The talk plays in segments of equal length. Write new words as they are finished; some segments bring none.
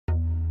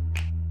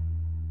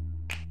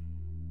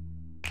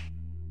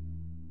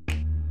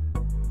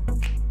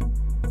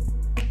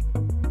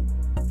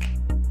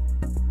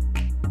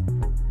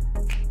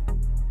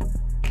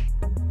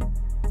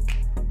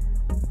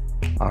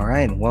All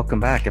right, and welcome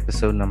back.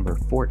 Episode number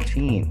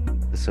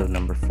 14. Episode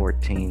number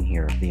 14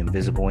 here of The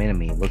Invisible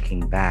Enemy,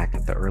 looking back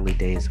at the early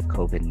days of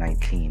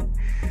COVID-19.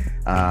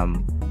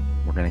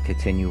 We're going to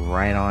continue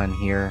right on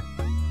here.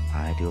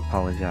 I do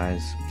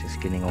apologize. I'm just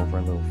getting over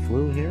a little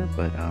flu here,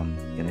 but I'm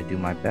going to do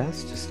my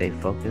best to stay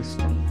focused.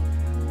 And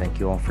thank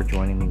you all for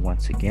joining me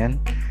once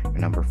again for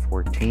number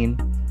 14.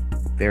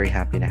 Very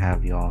happy to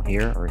have you all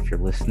here, or if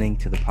you're listening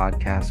to the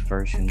podcast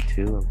version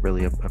too, I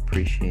really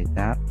appreciate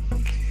that.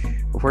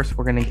 But first,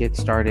 we're going to get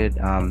started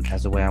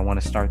as the way I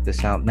want to start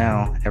this out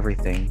now.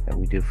 Everything that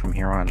we do from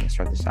here on, we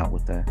start this out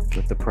with the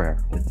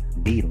prayer, with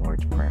the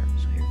Lord's Prayer.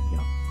 So here we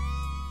go.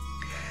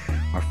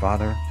 Our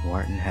Father, who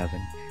art in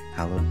heaven,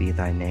 hallowed be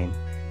thy name.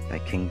 Thy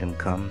kingdom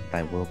come,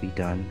 thy will be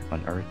done,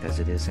 on earth as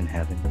it is in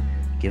heaven.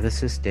 Give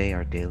us this day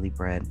our daily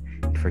bread,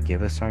 and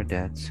forgive us our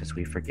debts as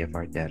we forgive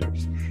our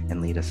debtors.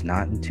 And lead us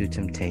not into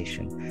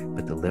temptation,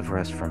 but deliver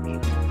us from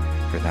evil.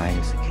 For thine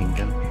is the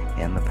kingdom,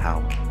 and the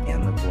power,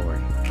 and the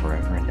glory,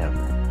 forever and ever.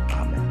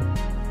 Amen.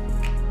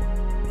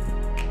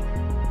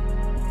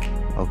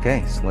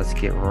 Okay, so let's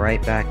get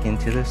right back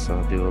into this. So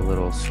I'll do a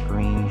little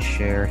screen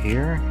share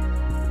here.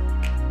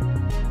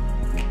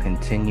 We'll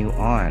continue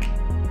on.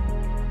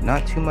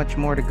 Not too much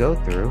more to go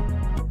through,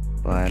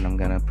 but I'm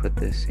gonna put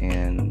this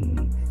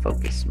in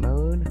focus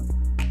mode.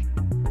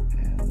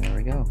 And there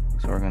we go.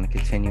 So we're gonna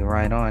continue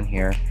right on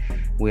here.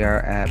 We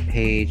are at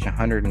page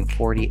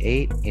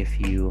 148 if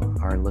you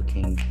are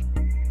looking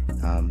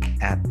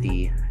at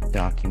the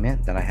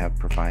document that I have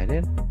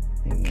provided.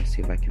 Let me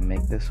see if I can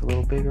make this a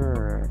little bigger,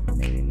 or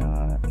maybe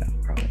not. No,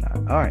 probably not.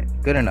 All right,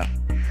 good enough.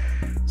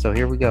 So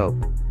here we go.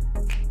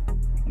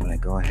 I'm going to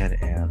go ahead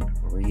and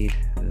read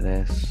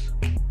this.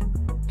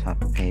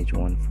 Top of page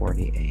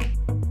 148.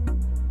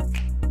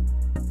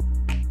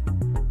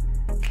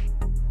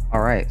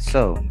 All right,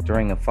 so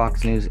during a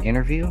Fox News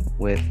interview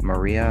with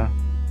Maria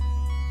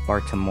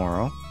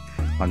Bartiromo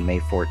on May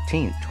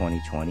 14th,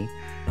 2020,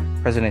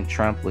 President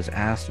Trump was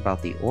asked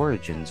about the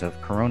origins of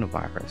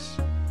coronavirus.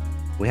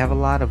 "We have a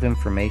lot of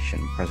information,"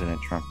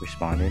 President Trump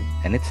responded,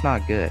 "and it's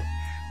not good.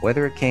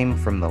 Whether it came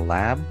from the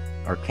lab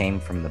or came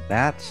from the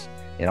bats,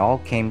 it all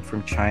came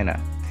from China,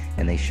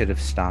 and they should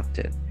have stopped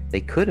it.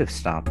 They could have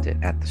stopped it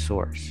at the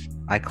source.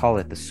 I call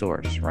it the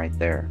source right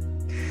there."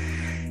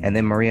 And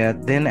then Maria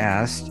then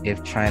asked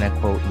if China,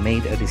 quote,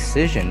 made a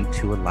decision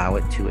to allow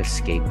it to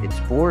escape its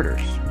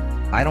borders.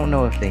 "I don't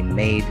know if they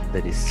made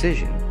the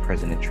decision,"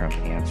 President Trump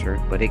answered,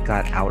 "but it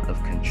got out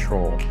of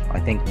control. I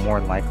think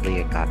more likely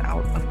it got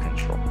out of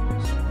control."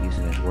 So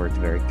using his words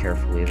very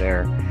carefully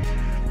there.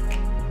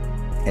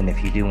 And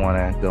if you do want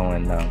to go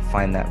and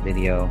find that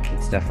video,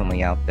 it's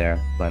definitely out there.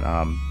 But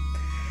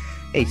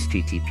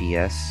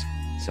https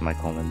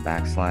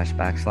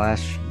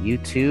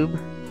 //YouTube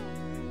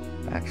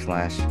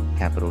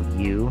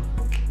 /U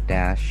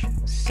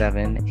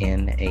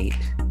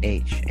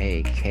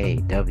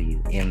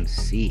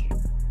 -7N8HAKWMC.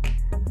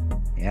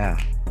 Yeah,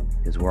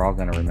 because we're all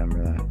gonna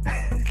remember that.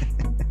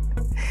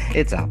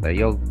 It's out there.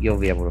 You'll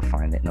be able to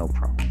find it, no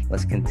problem.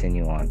 Let's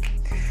continue on.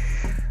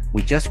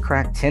 "We just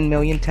cracked 10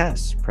 million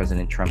tests,"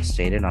 President Trump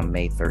stated on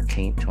May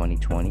 13th,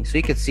 2020. So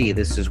you could see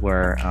this is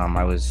where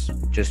I was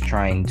just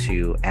trying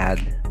to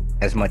add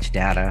as much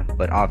data,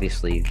 but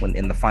obviously when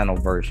in the final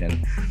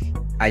version,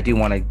 I do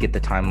want to get the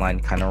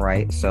timeline kind of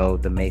right. So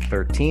the May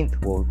 13th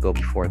will go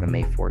before the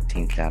May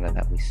 14th data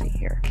that we see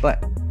here.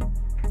 But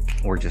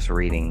we're just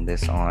reading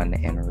this on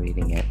and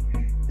reading it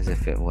as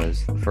if it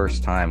was the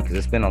first time, because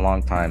it's been a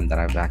long time that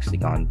I've actually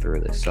gone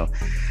through this. So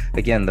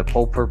again, the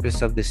whole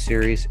purpose of this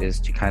series is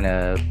to kind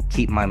of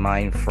keep my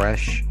mind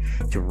fresh,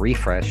 to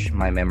refresh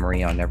my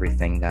memory on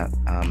everything that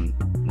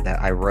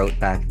I wrote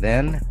back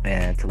then,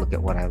 and to look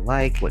at what I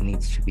like, what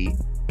needs to be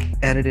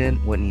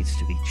edited, what needs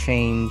to be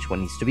changed, what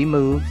needs to be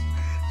moved.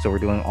 So we're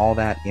doing all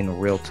that in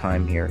real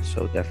time here.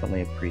 So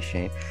definitely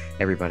appreciate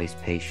everybody's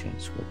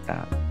patience with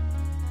that.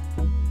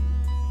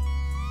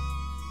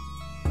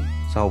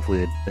 So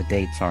hopefully the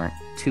dates aren't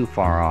too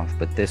far off,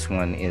 but this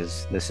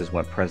is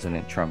what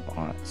President Trump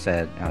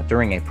said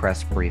during a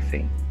press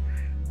briefing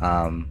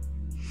when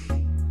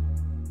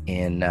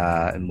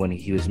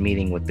he was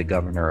meeting with the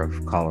governor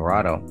of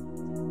Colorado.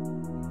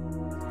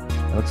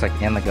 It looks like,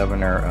 and the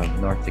governor of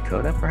North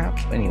Dakota,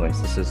 perhaps. But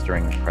anyways, this is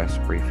during a press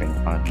briefing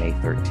on May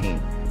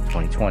 13th,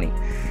 2020.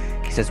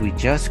 He says, "We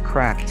just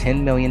cracked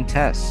 10 million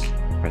tests,"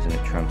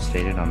 President Trump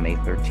stated on May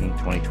 13th,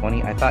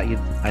 2020. I thought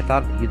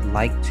you'd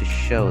like to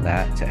show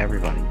that to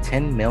everybody.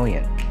 10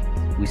 million.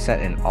 We set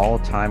an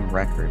all-time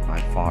record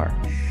by far.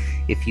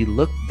 If you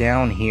look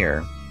down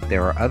here,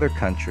 there are other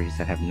countries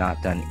that have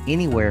not done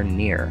anywhere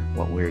near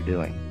what we're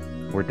doing.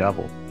 We're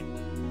double.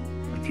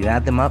 If you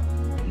add them up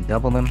and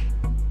double them,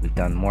 we've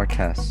done more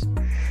tests.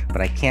 But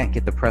I can't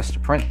get the press to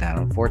print that,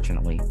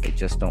 unfortunately. They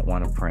just don't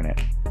want to print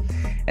it.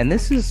 And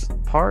this is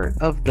part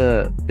of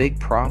the big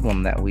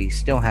problem that we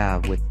still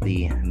have with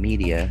the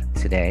media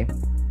today.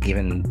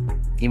 Even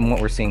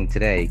what we're seeing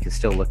today, you can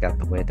still look at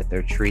the way that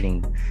they're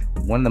treating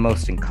one of the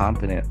most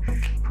incompetent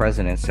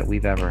presidents that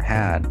we've ever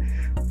had,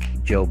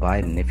 Joe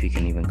Biden, if you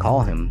can even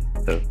call him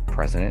the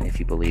president, if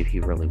you believe he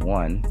really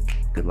won.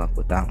 Good luck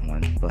with that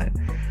one. But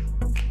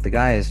the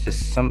guy is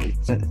just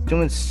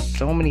doing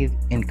so many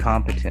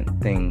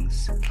incompetent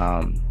things,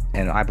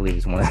 and I believe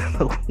he's one of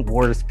the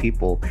worst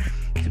people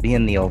to be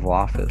in the Oval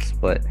Office.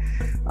 But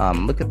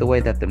look at the way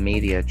that the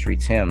media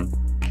treats him,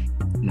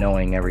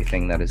 knowing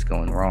everything that is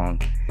going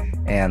wrong,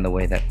 and the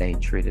way that they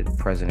treated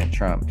President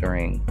Trump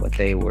during what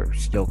they were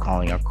still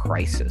calling a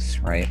crisis,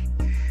 right?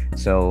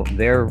 So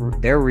their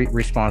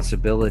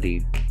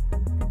responsibility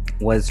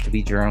was to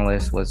be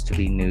journalists, was to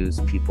be news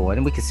people,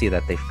 and we can see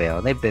that they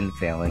fail. They've been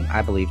failing.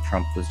 I believe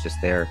Trump was just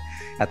there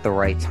at the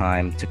right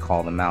time to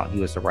call them out. He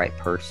was the right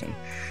person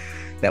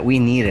that we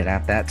needed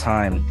at that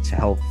time to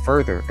help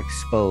further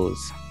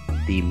expose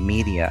the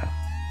media.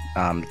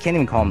 You can't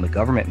even call them the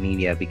government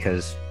media,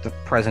 because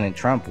President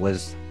Trump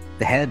was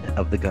the head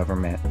of the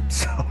government.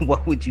 So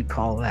what would you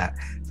call that?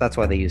 So that's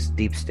why they use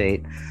deep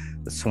state,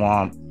 the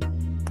swamp,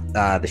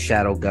 the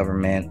shadow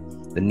government,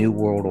 the New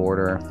World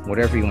Order,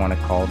 whatever you want to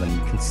call them.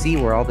 You can see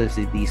where all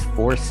these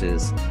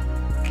forces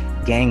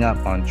gang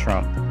up on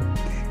Trump.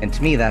 And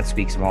to me, that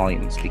speaks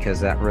volumes, because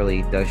that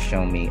really does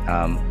show me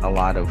a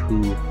lot of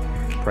who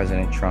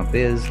President Trump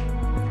is,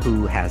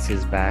 who has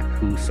his back,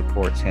 who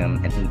supports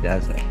him, and who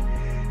doesn't.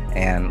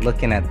 And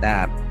looking at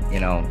that,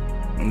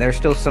 there's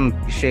still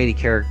some shady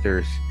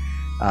characters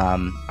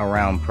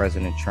around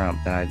President Trump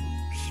that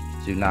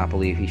I do not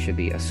believe he should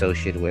be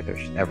associated with, or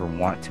should ever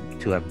want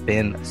to have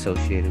been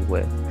associated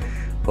with.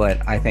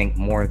 But I think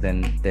more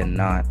than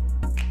not,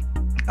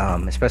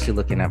 especially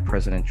looking at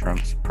President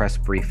Trump's press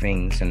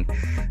briefings and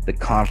the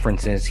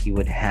conferences he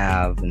would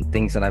have, and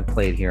things that I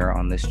played here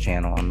on this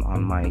channel,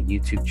 on my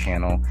YouTube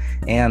channel,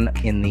 and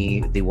in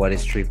the What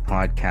is Truth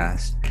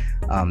podcast,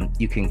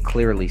 you can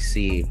clearly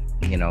see,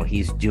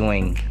 he's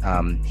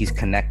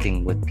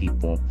connecting with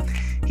people.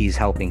 He's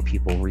helping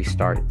people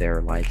restart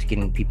their lives,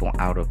 getting people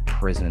out of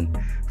prison,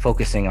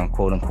 focusing on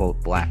quote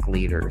unquote black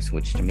leaders,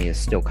 which to me is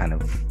still kind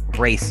of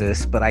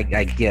racist, but I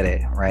get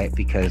it, right?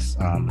 Because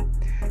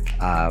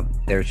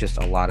there's just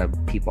a lot of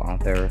people out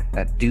there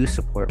that do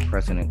support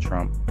President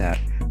Trump that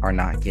are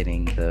not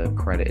getting the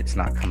credit. It's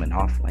not coming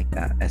off like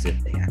that, as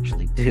if they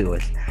actually do.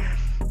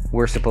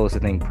 We're supposed to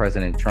think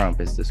President Trump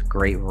is this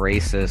great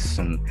racist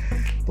and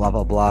blah,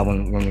 blah, blah.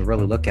 When we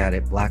really look at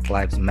it, Black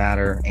Lives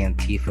Matter,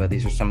 Antifa,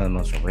 these are some of the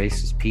most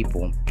racist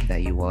people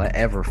that you will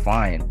ever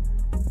find.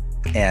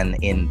 And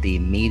in the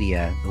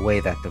media, the way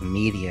that the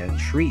media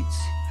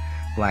treats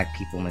black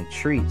people and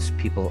treats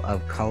people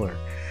of color,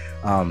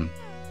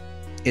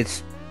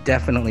 it's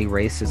definitely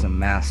racism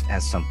masked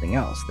as something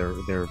else.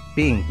 They're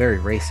being very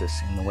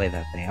racist in the way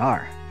that they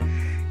are.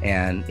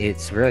 And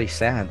it's very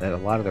sad that a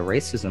lot of the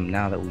racism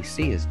now that we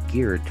see is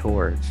geared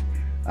towards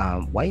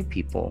white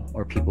people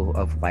or people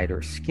of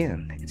lighter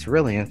skin. It's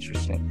really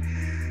interesting.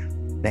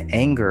 The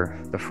anger,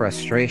 the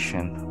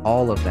frustration,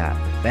 all of that,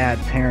 bad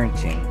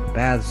parenting,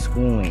 bad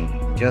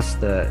schooling, just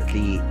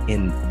the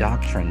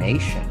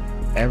indoctrination,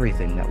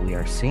 everything that we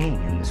are seeing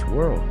in this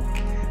world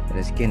that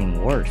is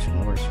getting worse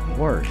and worse and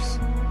worse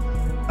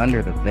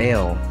under the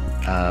veil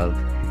of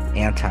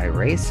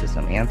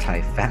anti-racism,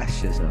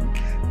 anti-fascism,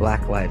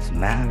 Black Lives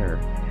Matter,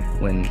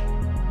 when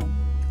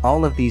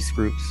all of these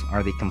groups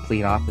are the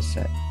complete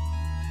opposite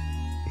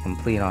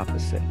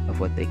of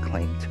what they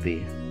claim to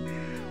be.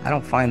 I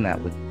don't find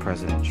that with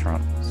President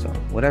Trump. So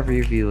whatever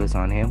your view is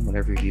on him,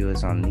 whatever your view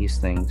is on these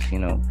things,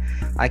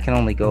 I can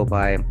only go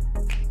by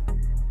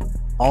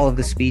all of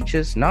the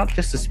speeches, not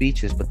just the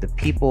speeches, but the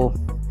people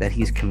that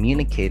he's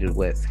communicated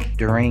with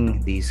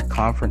during these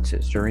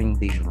conferences, during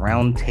these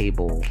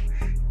roundtable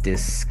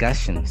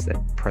discussions that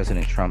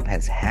President Trump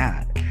has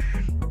had.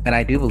 And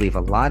I do believe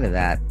a lot of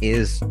that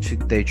is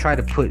they try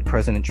to put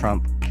President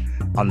Trump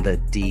on the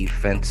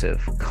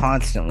defensive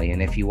constantly.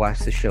 And if you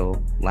watched the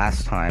show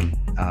last time,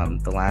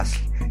 the last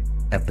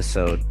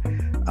episode,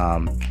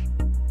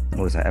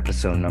 what was that,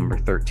 episode number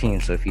 13?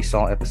 So if you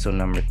saw episode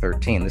number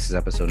 13, this is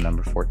episode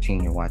number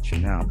 14 you're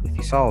watching now. But if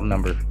you saw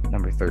number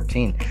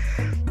 13,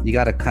 you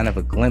got a kind of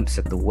a glimpse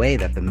at the way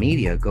that the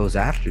media goes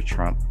after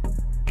Trump.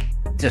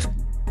 Just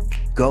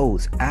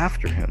goes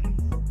after him.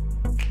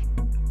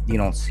 You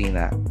don't see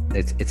that.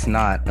 It's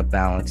not a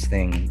balanced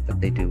thing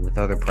that they do with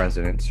other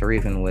presidents, or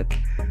even with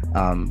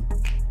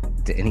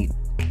any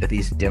of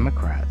these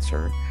Democrats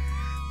or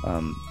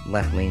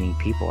left-leaning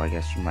people, I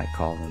guess you might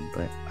call them.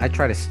 But I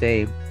try to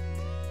stay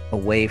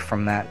away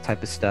from that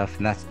type of stuff,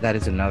 and that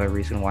is another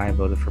reason why I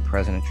voted for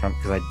President Trump,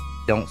 because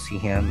I don't see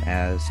him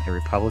as a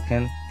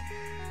Republican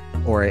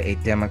or a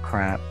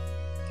Democrat.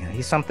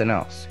 He's something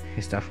else.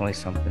 He's definitely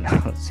something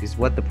else. He's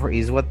what the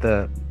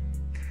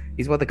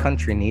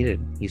country needed.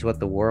 He's what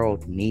the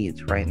world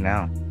needs right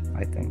now,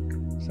 I think.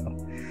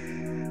 So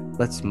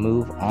let's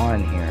move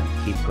on here.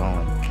 Keep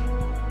going.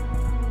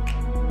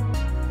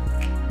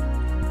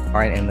 All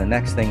right, and the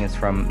next thing is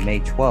from May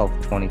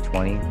 12th,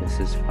 2020. This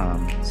is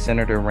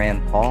Senator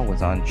Rand Paul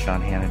was on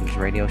Sean Hannity's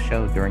radio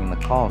show. During the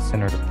call,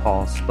 Senator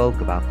Paul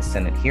spoke about the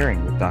Senate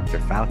hearing with Dr.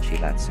 Fauci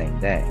that same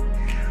day.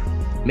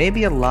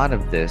 Maybe a lot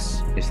of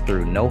this is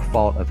through no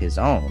fault of his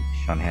own,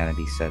 Sean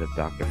Hannity said of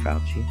Dr.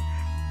 Fauci.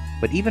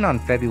 But even on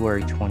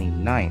February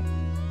 29th,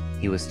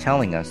 he was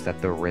telling us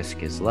that the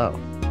risk is low.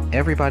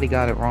 Everybody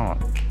got it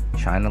wrong.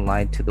 China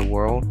lied to the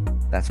world.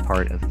 That's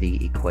part of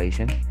the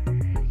equation.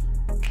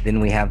 Then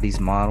we have these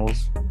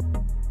models.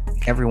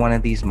 Every one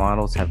of these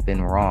models have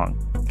been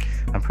wrong.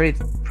 I'm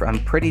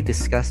pretty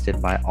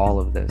disgusted by all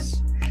of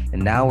this.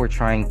 And now we're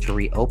trying to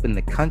reopen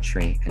the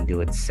country and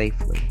do it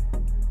safely.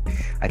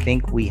 I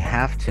think we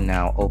have to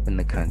now open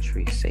the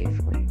country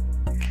safely.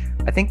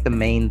 I think the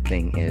main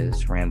thing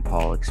is, Rand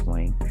Paul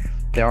explained,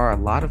 there are a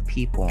lot of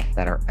people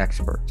that are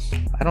experts.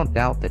 I don't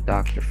doubt that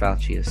Dr.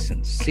 Fauci is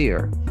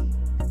sincere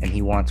and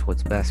he wants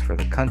what's best for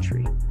the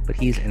country, but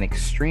he's an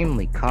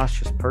extremely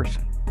cautious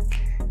person.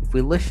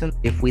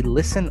 If we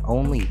listen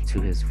only to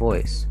his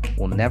voice,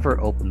 we'll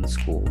never open the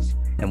schools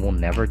and we'll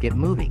never get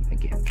moving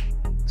again.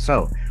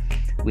 So,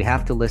 we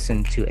have to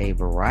listen to a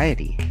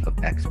variety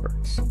of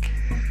experts.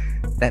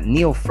 That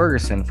Neil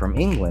Ferguson from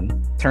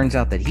England, turns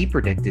out that he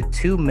predicted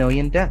 2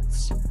 million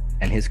deaths,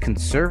 and his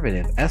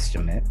conservative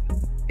estimate,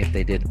 if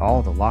they did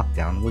all the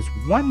lockdown, was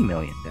 1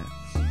 million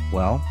deaths.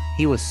 Well,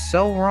 he was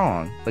so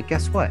wrong, but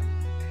guess what?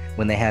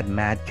 When they had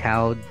mad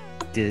cow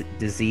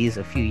disease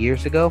a few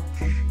years ago,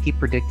 he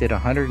predicted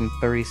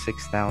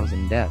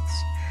 136,000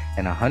 deaths,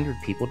 and 100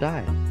 people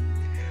died.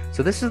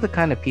 So this is the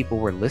kind of people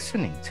we're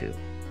listening to,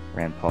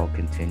 Rand Paul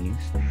continues.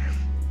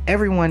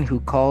 Everyone who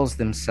calls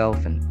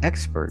themselves an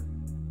expert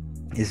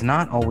is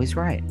not always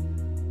right.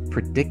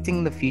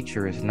 Predicting the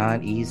future is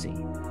not easy.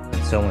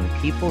 And so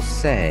when people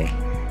say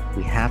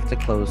we have to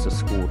close the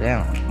school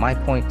down, my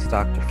point to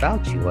Dr.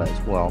 Fauci was,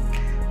 well,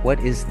 what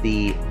is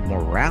the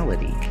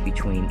morality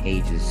between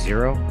ages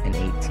 0 and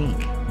 18?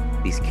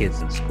 These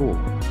kids in school.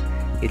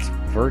 It's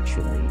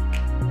virtually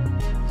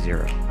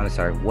zero. I'm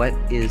sorry, what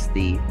is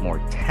the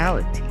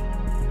mortality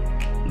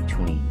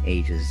between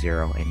ages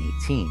 0 and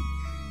 18?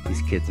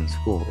 These kids in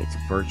school, it's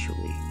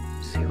virtually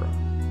zero.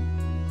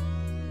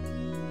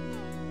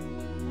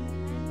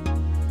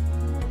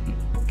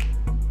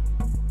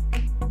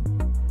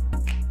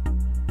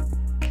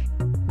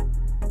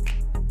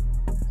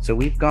 So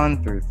we've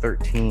gone through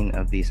 13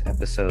 of these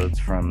episodes,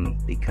 from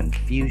the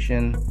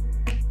confusion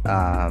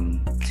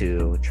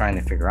to trying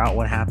to figure out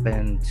what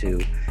happened, to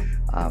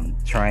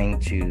trying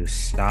to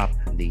stop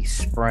the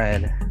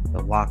spread, the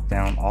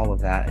lockdown, all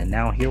of that. And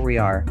now here we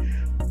are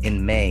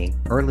in May,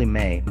 early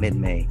May,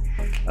 mid-May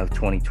of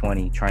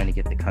 2020, trying to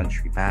get the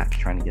country back,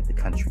 trying to get the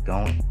country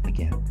going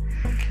again.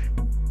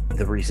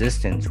 The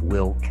resistance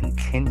will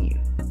continue.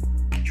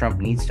 Trump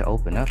needs to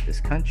open up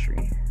this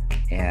country,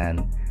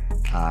 and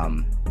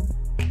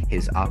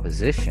his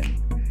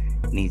opposition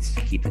needs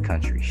to keep the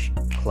country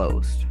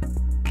closed.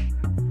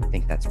 I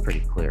think that's pretty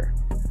clear.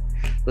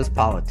 It's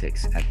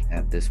politics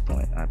at this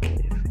point, I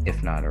believe,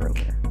 if not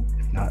earlier,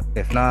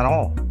 if not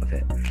all of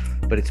it.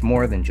 But it's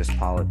more than just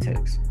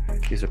politics.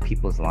 These are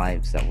people's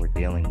lives that we're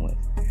dealing with,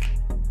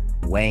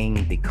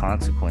 weighing the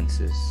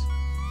consequences,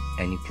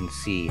 and you can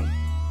see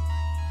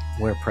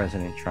where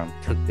President Trump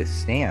took this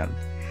stand,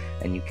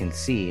 and you can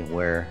see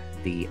where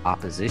the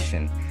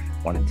opposition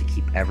wanted to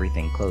keep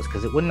everything closed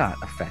because it would not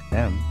affect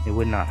them. It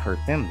would not hurt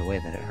them the way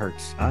that it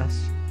hurts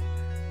us.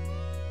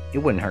 It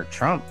wouldn't hurt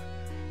Trump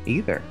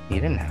either. He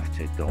didn't have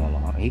to go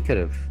along. He could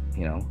have,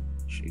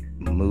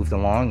 moved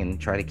along and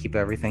try to keep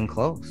everything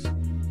close,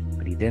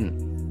 but he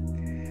didn't.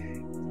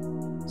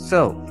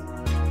 So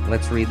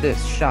let's read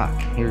this. Shock.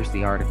 Here's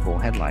the article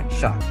headline.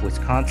 Shock.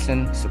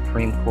 Wisconsin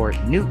Supreme Court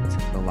nuked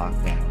the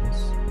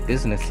lockdowns.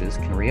 Businesses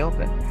can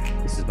reopen.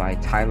 This is by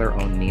Tyler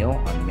O'Neill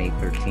on May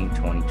 13,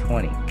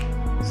 2020.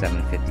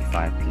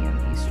 7:55 p.m.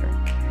 Eastern.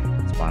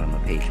 It's bottom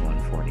of page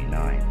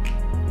 149.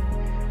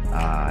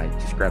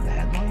 Just grab the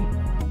headline.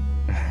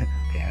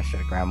 Okay, I should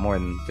have grabbed more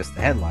than just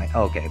the headline.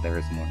 Oh, okay, there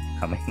is more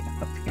coming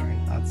up here. I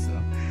thought so. I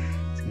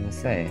was gonna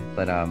say,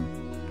 but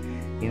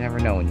you never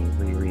know when you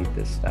reread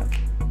this stuff.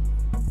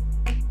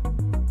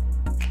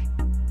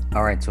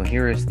 All right, so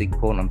here is the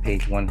quote on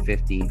page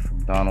 150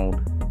 from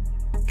Donald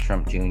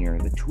Trump Jr.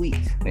 The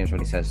tweet. Here's what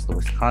he says: "The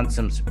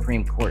Wisconsin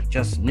Supreme Court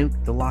just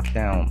nuked the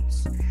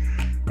lockdowns."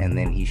 And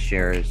then he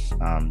shares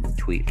the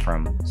tweet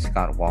from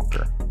Scott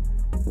Walker,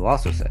 who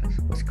also says,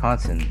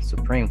 "Wisconsin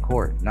Supreme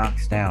Court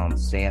knocks down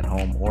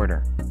stay-at-home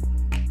order.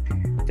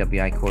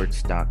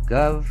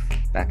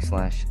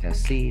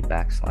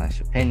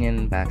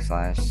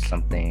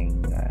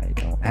 wicourts.gov/SC/opinion/something I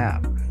don't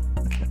have."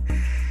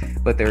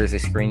 But there is a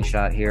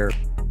screenshot here,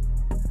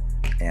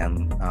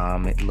 and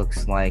it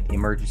looks like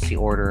Emergency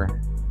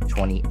Order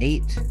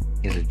 28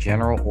 is a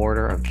general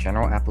order of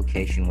general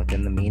application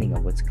within the meaning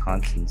of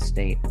Wisconsin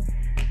state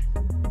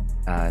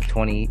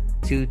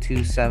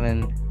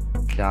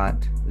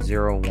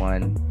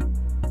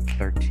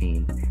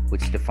 2227.0113,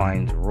 which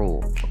defines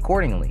rule.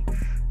 Accordingly,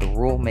 the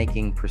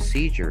rule-making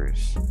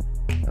procedures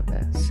of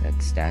that said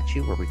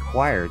statute were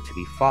required to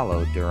be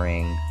followed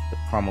during the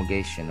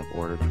promulgation of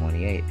Order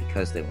 28.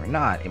 Because they were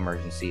not,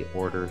 Emergency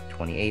Order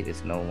 28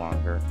 is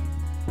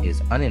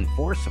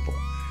unenforceable.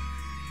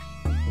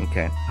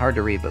 Okay, hard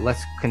to read, but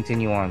let's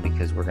continue on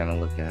because we're going to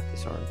look at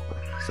this article.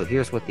 So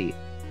here's what the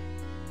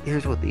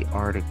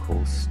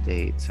article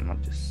states, and I'll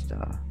just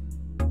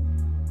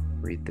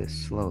Read this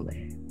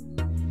slowly.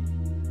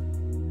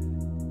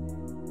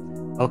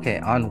 Okay,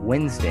 on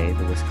Wednesday,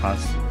 the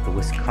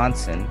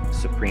Wisconsin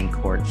Supreme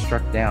Court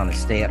struck down a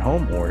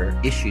stay-at-home order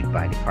issued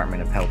by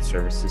Department of Health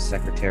Services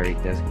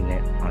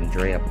Secretary-designate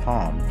Andrea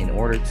Palm in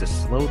order to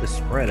slow the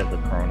spread of the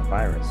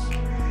coronavirus.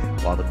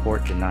 While the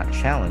court did not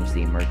challenge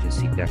the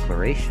emergency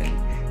declaration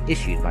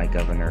issued by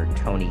Governor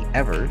Tony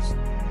Evers,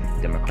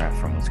 Democrat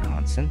from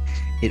Wisconsin,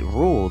 it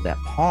ruled that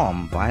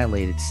Palm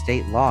violated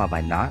state law by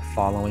not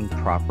following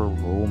proper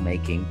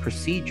rulemaking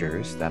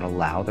procedures that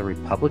allow the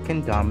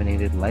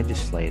Republican-dominated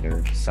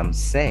legislature some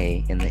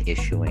say in the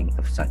issuing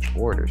of such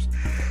orders.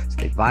 So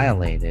they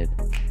violated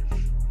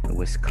the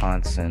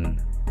Wisconsin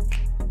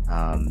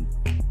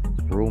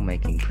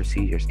rulemaking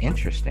procedures.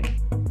 Interesting.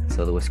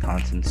 So the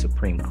Wisconsin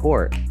Supreme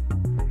Court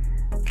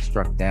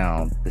struck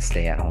down the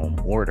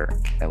stay-at-home order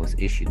that was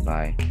issued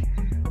by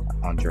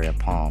Andrea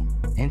Palm.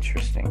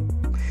 Interesting.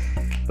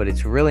 But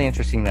it's really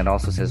interesting that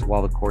also says,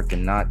 while the court did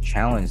not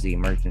challenge the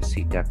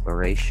emergency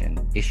declaration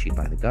issued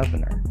by the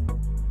governor.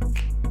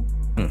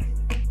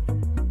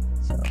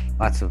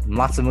 So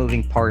lots of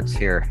moving parts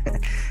here.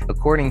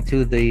 According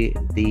to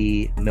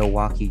the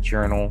Milwaukee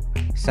Journal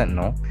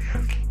Sentinel,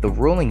 the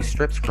ruling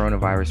strips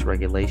coronavirus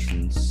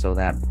regulations so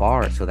that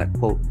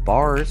quote,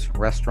 bars,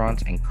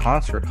 restaurants, and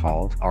concert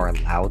halls are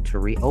allowed to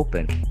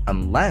reopen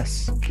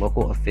unless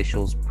local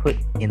officials put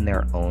in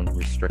their own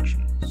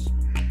restrictions.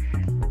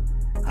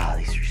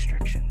 These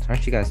restrictions.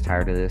 Aren't you guys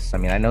tired of this? I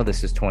mean, I know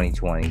this is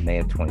 2020, May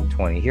of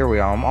 2020. Here we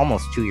are,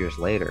 almost 2 years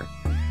later,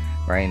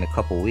 right? In a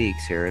couple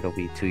weeks here, it'll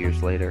be 2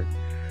 years later.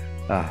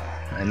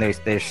 And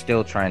they're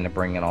still trying to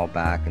bring it all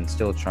back and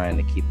still trying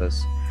to keep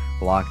us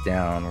locked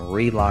down,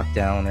 re-lock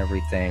down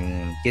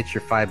everything. Get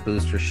your 5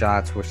 booster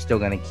shots. We're still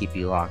going to keep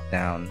you locked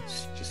down.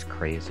 It's just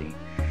crazy.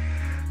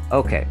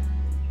 Okay.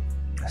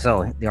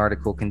 So the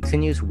article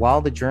continues.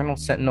 While the Journal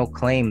Sentinel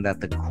claimed that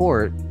the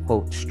court,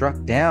 quote,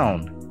 struck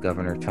down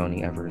Governor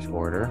Tony Evers'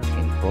 order,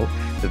 end quote,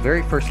 the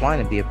very first line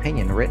of the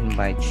opinion written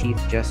by Chief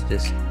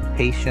Justice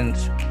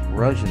Patience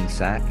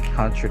Rosensack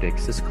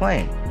contradicts this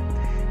claim.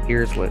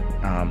 Here's what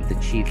the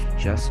Chief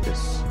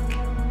Justice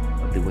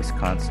of the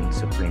Wisconsin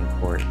Supreme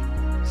Court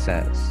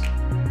says.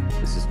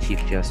 This is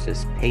Chief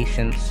Justice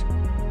Patience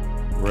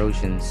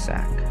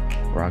Rosensack,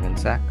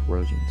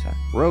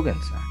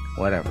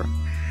 whatever.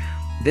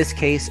 This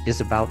case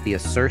is about the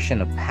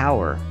assertion of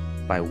power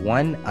by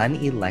one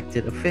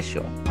unelected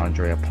official,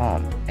 Andrea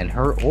Palm, and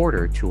her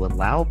order to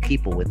allow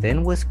people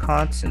within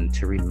Wisconsin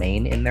to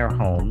remain in their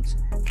homes,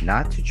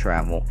 not to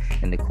travel,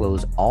 and to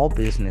close all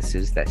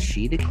businesses that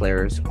she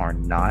declares are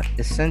not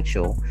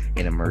essential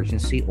in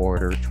Emergency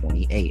Order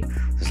 28.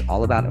 This is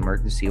all about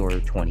Emergency Order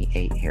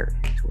 28 here.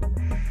 That's what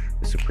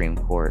the Supreme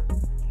Court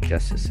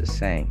Justice is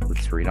saying.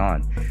 Let's read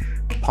on.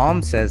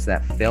 Palm says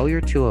that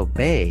failure to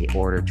obey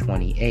Order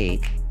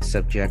 28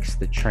 subjects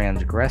the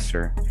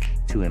transgressor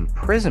to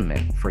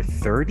imprisonment for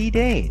 30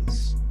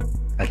 days,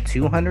 a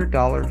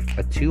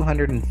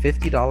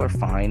 $250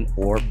 fine,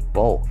 or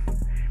both.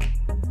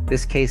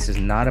 This case is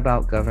not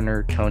about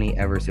Governor Tony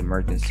Evers'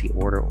 emergency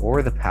order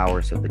or the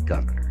powers of the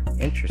governor.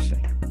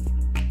 Interesting.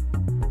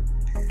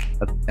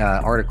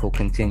 Article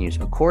continues.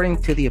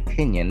 According to the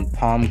opinion,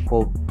 Palm,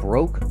 quote,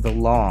 broke the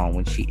law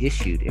when she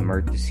issued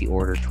Emergency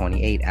Order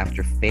 28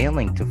 after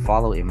failing to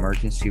follow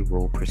emergency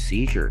rule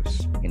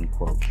procedures, end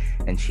quote.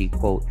 And she,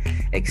 quote,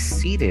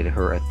 exceeded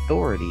her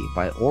authority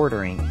by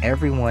ordering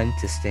everyone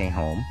to stay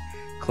home,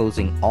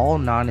 closing all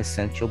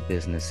non-essential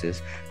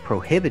businesses,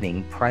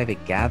 prohibiting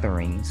private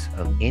gatherings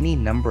of any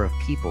number of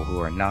people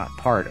who are not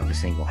part of a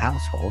single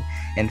household,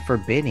 and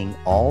forbidding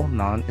all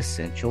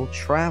non-essential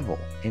travel,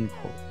 end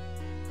quote.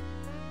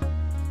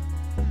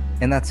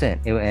 And that's it.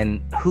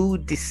 And who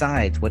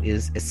decides what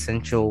is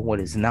essential,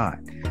 what is not?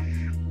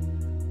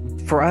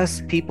 For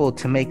us people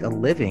to make a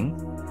living,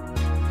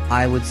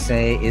 I would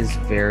say is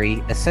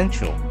very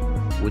essential.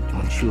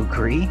 Wouldn't you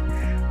agree?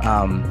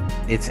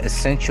 It's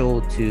essential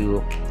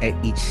to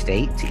each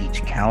state, to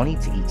each county,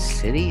 to each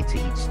city, to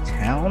each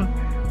town,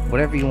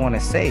 whatever you want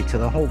to say, to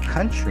the whole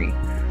country.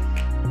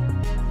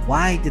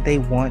 Why did they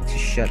want to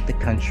shut the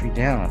country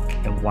down?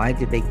 And why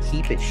did they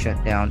keep it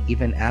shut down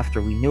even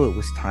after we knew it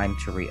was time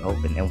to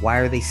reopen? And why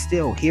are they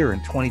still here in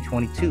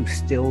 2022,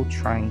 still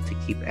trying to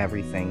keep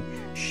everything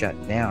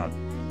shut down?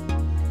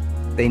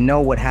 They know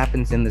what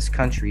happens in this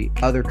country,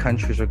 other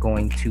countries are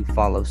going to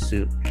follow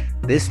suit.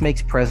 This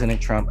makes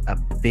President Trump a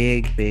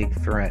big, big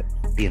threat.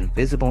 The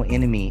invisible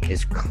enemy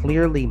is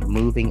clearly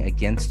moving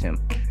against him.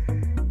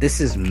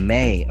 This is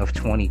May of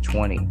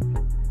 2020.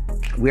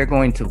 We're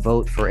going to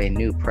vote for a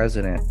new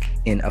president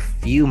in a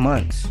few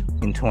months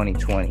in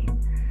 2020.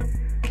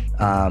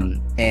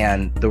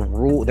 And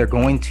they're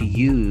going to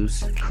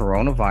use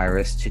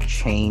coronavirus to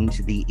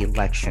change the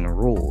election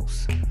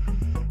rules.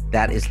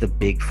 That is the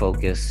big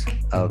focus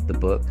of the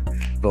book,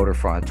 Voter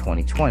Fraud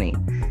 2020.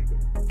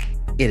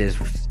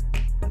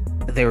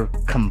 They're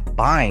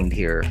combined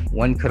here.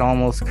 One could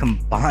almost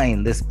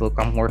combine this book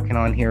I'm working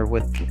on here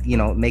with,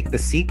 make the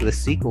sequel. The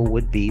sequel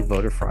would be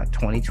Voter Fraud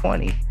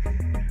 2020.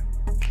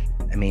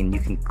 I mean, you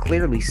can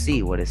clearly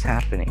see what is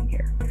happening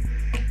here.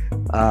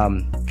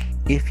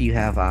 If you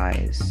have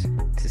eyes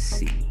to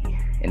see,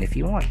 and if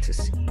you want to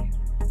see,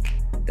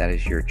 that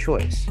is your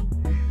choice.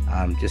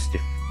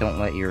 Don't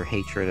let your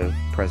hatred of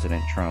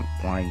President Trump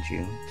blind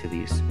you to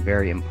these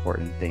very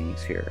important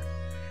things here.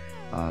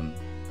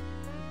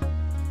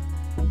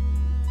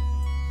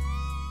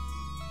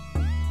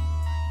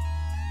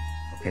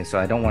 Okay, so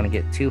I don't want to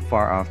get too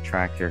far off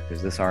track here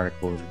because this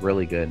article is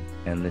really good,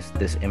 and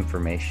this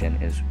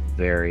information is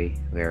very,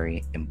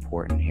 very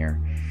important here.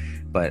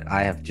 But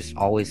I have just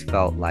always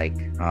felt like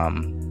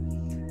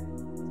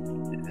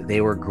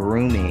they were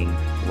grooming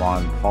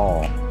Ron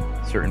Paul.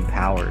 Certain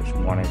powers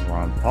wanted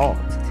Ron Paul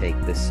to take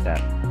this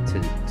step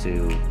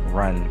to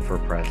run for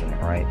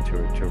president, right?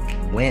 To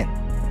win.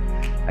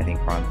 I think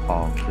Ron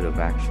Paul could have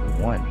actually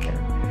won here.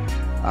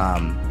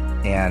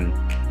 And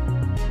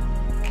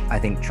I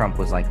think Trump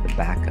was like the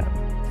backup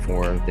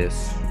for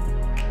this.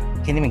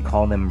 You can't even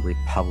call them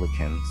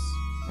Republicans,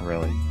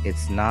 really.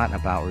 It's not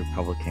about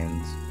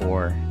Republicans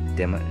or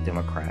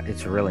Democrat.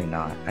 It's really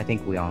not. I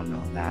think we all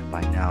know that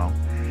by now.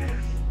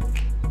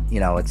 You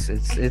know,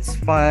 it's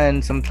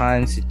fun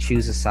sometimes to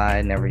choose a side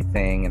and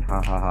everything and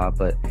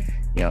but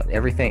you know,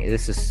 everything,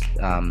 this is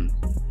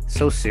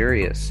so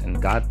serious, and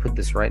God put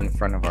this right in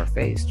front of our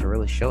face to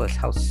really show us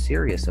how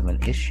serious of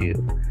an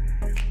issue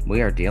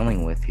we are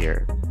dealing with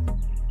here.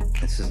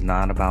 This is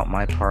not about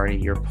my party,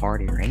 your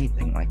party, or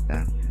anything like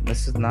that.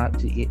 This is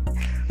not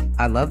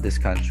I love this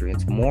country.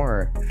 It's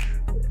more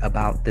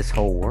about this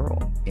whole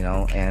world, you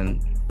know.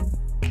 And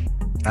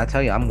I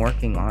tell you, I'm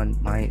working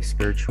on my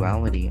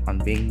spirituality, on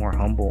being more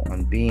humble,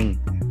 on being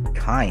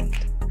kind.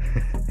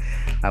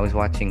 I was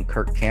watching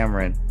Kirk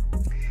Cameron,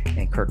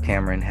 and Kirk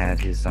Cameron had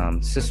his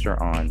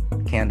sister on,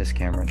 Candace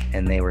Cameron,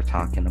 and they were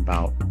talking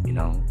about, you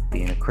know,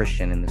 being a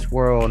Christian in this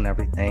world and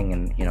everything,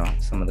 and, you know,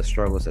 some of the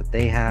struggles that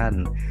they had.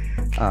 And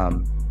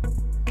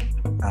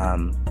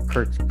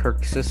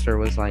Kirk's sister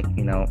was like,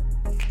 you know,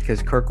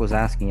 because Kirk was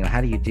asking, you know,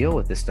 how do you deal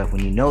with this stuff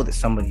when you know that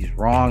somebody's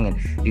wrong,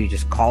 and do you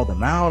just call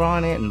them out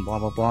on it and blah,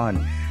 blah, blah. And,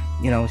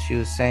 you know, she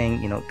was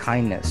saying, you know,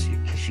 kindness.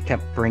 She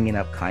kept bringing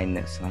up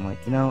kindness. And I'm like,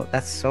 you know,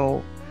 that's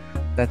so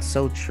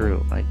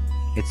true. Like,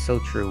 it's so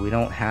true. We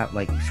don't have,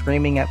 like,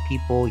 screaming at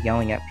people,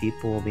 yelling at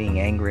people, being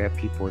angry at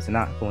people is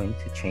not going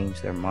to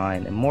change their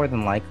mind. And more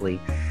than likely,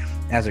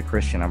 as a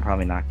Christian, I'm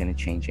probably not going to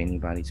change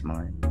anybody's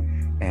mind.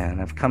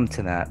 And I've come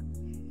to that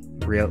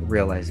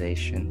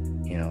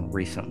realization, you know,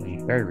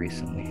 very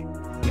recently.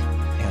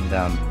 And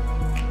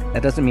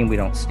that doesn't mean we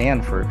don't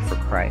stand for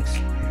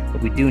Christ,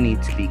 but we do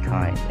need to be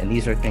kind. And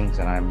these are things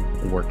that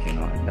I'm working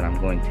on, that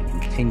I'm going to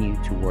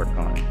continue to work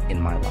on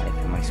in my life,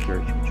 in my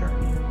spiritual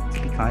journey,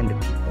 to be kind to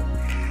people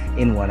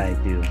in what I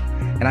do.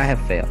 And I have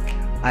failed.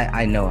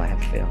 I know I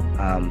have failed.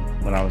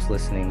 When I was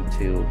listening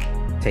to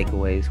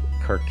Takeaways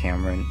with Kirk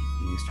Cameron,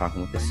 he was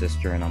talking with his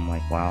sister, and I'm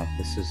like, wow,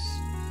 this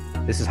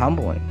is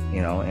humbling,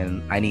 you know.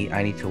 And I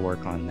need to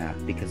work on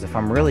that, because if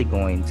I'm really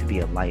going to be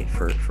a light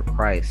for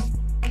Christ,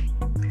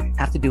 I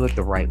have to do it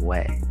the right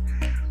way,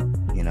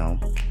 you know.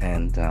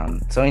 And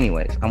so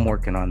anyways, I'm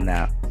working on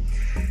that.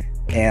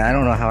 And I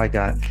don't know how I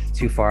got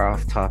too far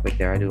off topic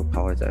there. I do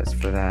apologize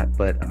for that.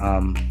 But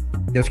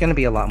there's going to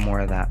be a lot more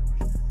of that.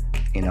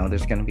 You know,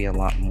 there's going to be a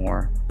lot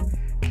more.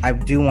 I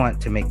do want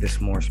to make this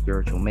more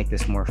spiritual, make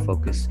this more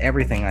focused.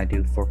 Everything I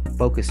do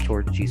focus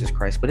towards Jesus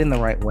Christ, but in the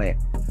right way.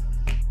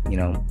 You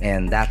know,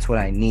 and that's what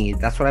I need.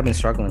 That's what I've been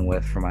struggling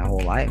with for my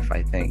whole life,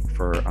 I think,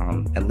 for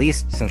at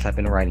least since I've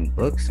been writing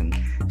books and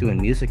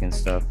doing music and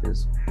stuff,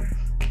 is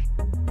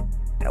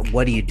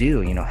what do you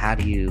do? You know, how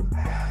do you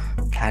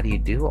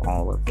do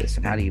all of this,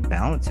 and how do you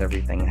balance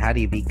everything, and how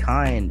do you be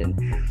kind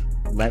and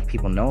let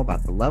people know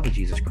about the love of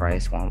Jesus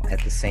Christ while at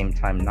the same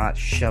time not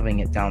shoving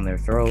it down their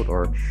throat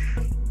or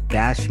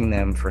bashing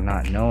them for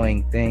not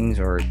knowing things,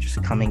 or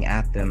just coming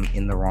at them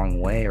in the wrong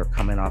way, or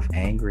coming off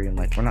angry. And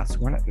like,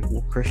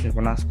 we're Christians,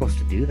 we're not supposed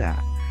to do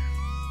that.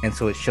 And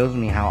so it shows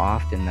me how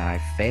often that I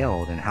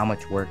failed, and how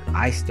much work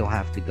I still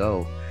have to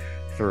go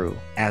through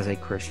as a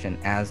Christian,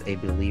 as a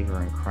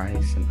believer in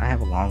Christ. And I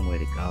have a long way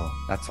to go.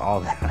 That's all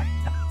that I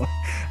know.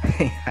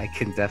 I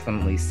can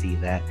definitely see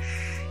that.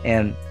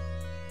 And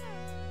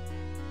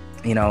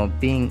you know,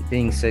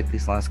 being sick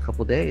these last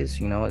couple days,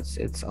 you know,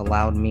 it's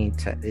allowed me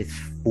to, it's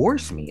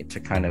forced me to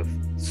kind of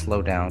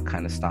slow down,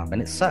 kind of stop.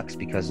 And it sucks,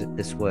 because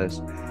this was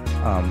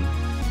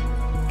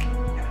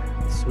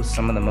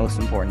some of the most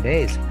important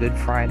days. Good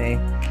Friday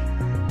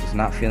was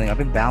not feeling, I've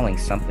been battling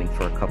something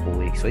for a couple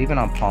weeks. So even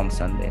on Palm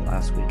Sunday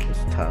last week was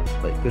tough,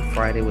 but Good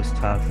Friday was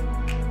tough.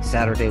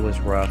 Saturday was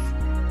rough.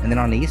 And then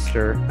on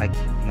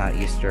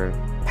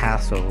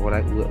Passover,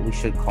 what we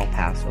should call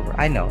Passover.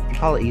 I know if you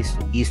call it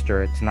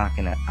Easter, it's not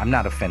gonna. I'm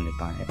not offended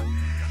by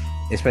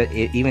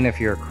it. Even if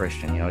you're a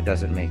Christian, you know, it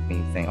doesn't make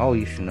me think, oh,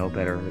 you should know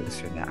better, or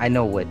this or that. I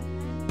know what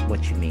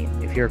you mean.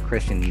 If you're a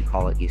Christian, you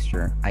call it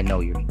Easter. I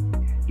know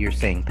you're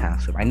saying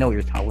Passover. I know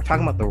we're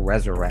talking about the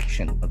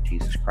resurrection of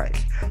Jesus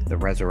Christ, the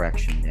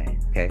resurrection day.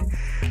 Okay,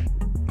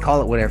 call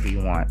it whatever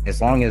you want,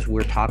 as long as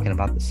we're talking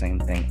about the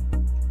same thing.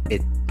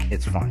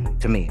 It's fine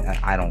to me.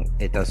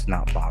 It does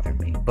not bother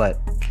me.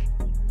 But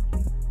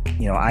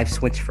I've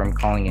switched from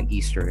calling it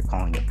Easter to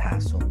calling it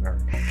Passover.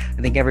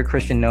 I think every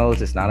Christian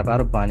knows it's not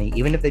about a bunny.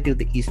 Even if they do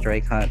the Easter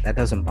egg hunt, that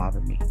doesn't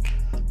bother me.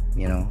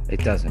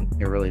 It doesn't.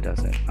 It really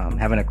doesn't.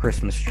 Having a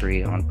Christmas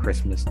tree on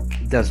Christmas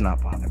does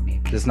not bother me.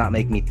 It does not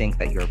make me think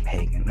that you're a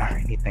pagan or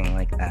anything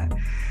like that.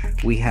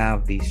 We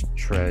have these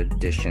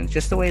traditions,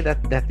 just the way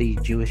that the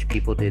Jewish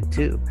people did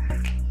too.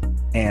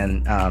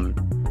 And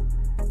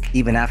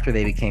even after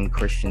they became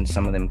Christians,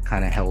 some of them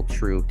kind of held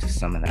true to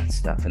some of that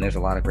stuff. And there's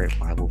a lot of great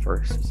Bible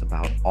verses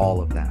about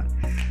all of that.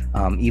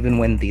 Even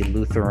when the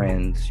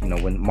Lutherans,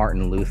 when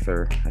Martin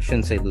Luther, I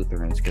shouldn't say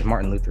Lutherans because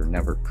Martin Luther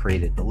never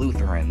created the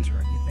Lutherans or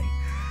anything.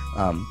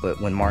 But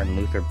when Martin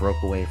Luther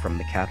broke away from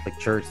the Catholic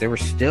Church, there were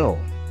still,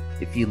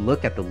 if you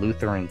look at the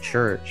Lutheran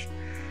Church,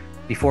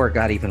 before it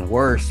got even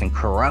worse and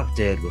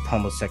corrupted with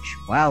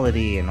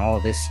homosexuality and all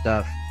this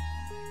stuff,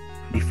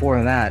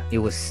 before that, it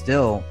was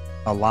still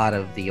a lot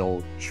of the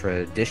old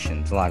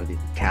traditions, a lot of the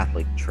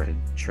Catholic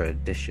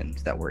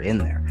traditions that were in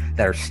there,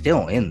 that are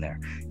still in there.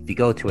 If you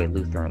go to a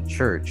Lutheran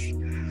church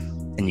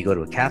and you go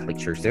to a Catholic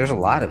church, there's a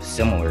lot of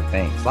similar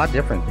things, a lot of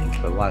different things,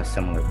 but a lot of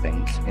similar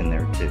things in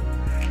there too.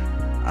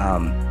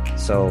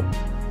 So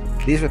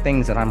these are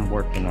things that I'm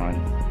working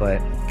on, but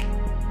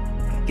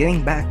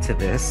getting back to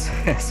this,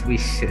 as we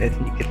should,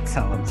 you can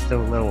tell I'm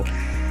still a little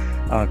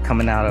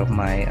coming out of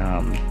my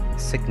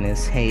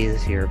sickness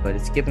haze here, but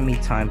it's given me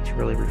time to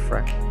really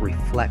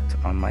reflect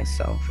on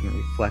myself and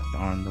reflect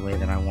on the way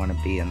that I want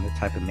to be and the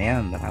type of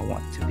man that I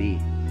want to be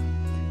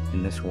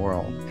in this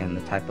world and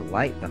the type of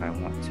light that I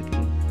want to be.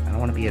 I don't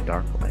want to be a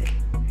dark light.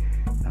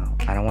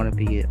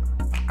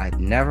 I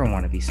never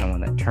want to be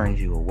someone that turns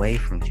you away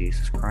from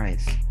Jesus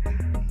Christ.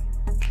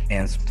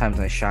 And sometimes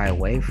I shy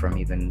away from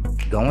even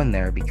going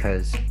there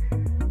because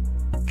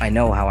I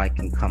know how I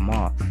can come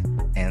off.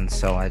 And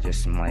so I'm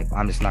just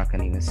not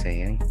going to even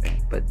say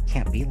anything. But it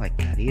can't be like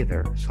that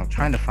either. So I'm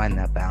trying to find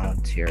that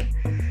balance here.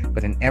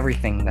 But in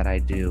everything that I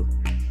do,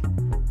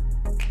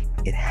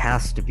 it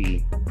has to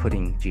be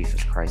putting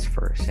Jesus Christ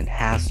first. It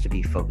has to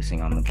be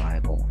focusing on the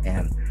Bible.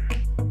 And,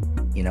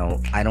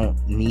 I don't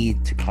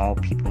need to call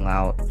people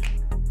out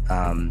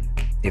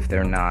if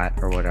they're not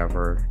or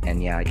whatever.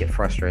 And yeah, I get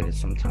frustrated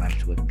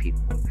sometimes with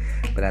people.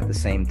 But at the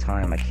same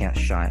time, I can't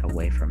shy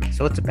away from it.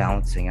 So it's a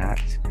balancing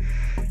act.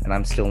 And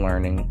I'm still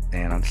learning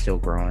and I'm still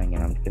growing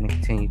and I'm going to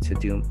continue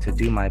to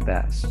do my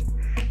best.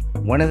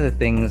 One of the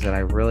things that I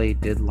really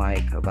did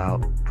like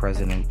about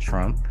President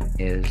Trump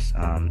is,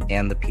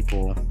 and the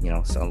people,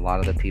 so a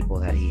lot of the people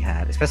that he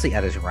had, especially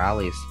at his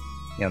rallies,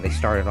 they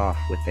started off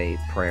with a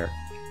prayer.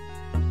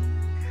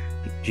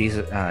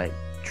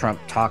 Trump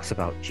talks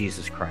about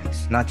Jesus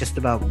Christ, not just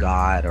about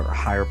God or a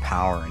higher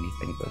power or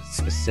anything, but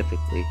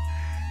specifically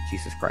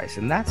Jesus Christ.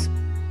 And that's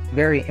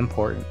very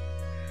important.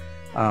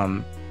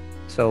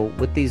 So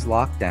with these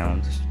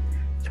lockdowns,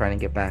 trying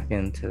to get back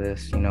into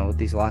this, with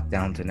these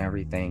lockdowns and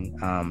everything,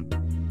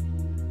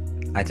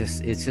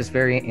 it's just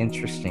very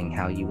interesting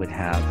how you would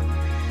have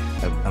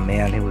a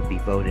man who would be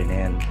voted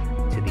in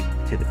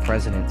to the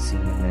presidency,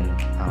 and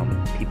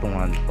then people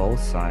on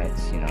both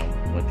sides,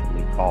 which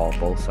we call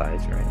both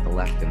sides, right, the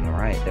left and the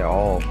right, they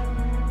all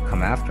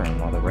come after him,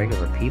 while the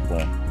regular people,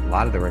 a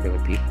lot of the regular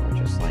people are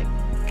just like,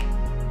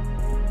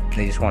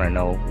 they just want to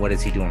know, what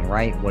is he doing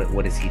right,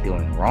 what is he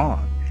doing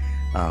wrong,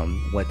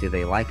 what do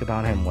they like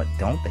about him, what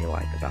don't they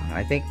like about him.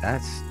 I think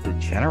that's the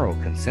general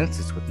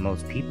consensus with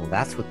most people.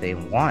 That's what they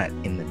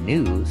want in the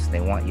news.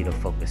 They want you to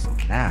focus on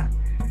that,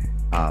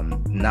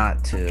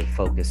 not to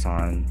focus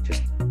on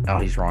just, oh,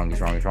 he's wrong,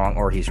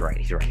 or he's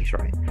right.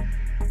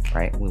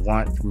 Right? We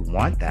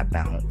want that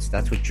balance.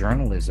 That's what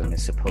journalism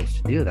is supposed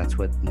to do. That's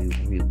what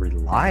we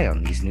rely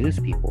on these news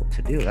people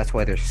to do. That's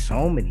why there's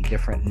so many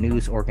different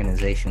news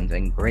organizations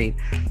and great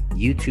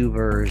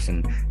YouTubers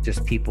and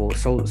just people,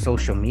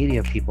 social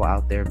media people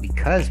out there,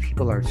 because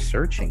people are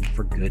searching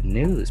for good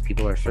news.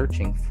 People are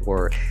searching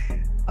for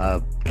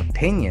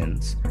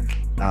opinions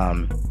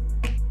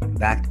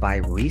backed by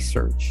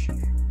research,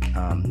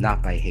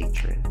 not by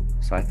hatred.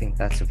 So I think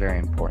that's a very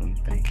important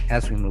thing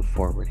as we move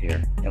forward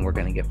here. And we're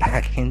going to get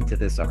back into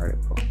this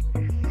article.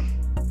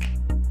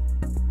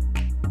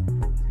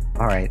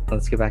 All right,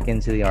 let's get back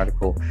into the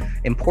article.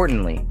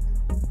 Importantly,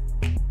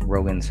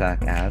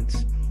 Rogansack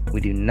adds,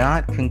 we do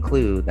not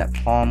conclude that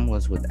Palm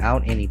was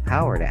without any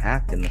power to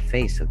act in the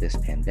face of this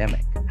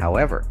pandemic.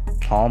 However,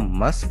 Palm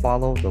must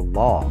follow the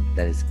law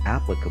that is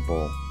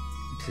applicable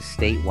to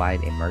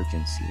statewide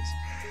emergencies.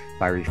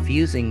 By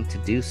refusing to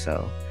do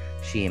so,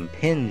 she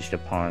impinged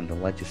upon the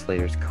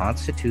legislator's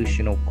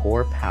constitutional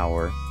core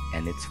power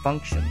and its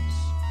functions,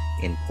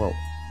 end quote.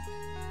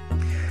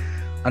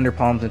 Under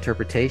Palm's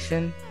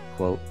interpretation,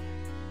 quote,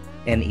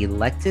 an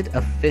elected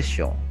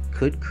official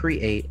could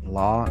create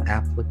law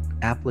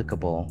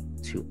applicable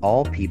to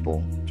all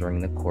people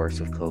during the course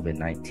of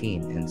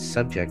COVID-19 and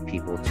subject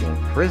people to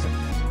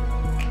imprisonment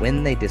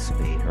when they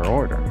disobeyed her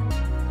order.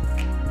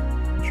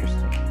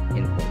 Interesting,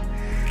 end quote.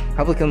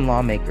 Republican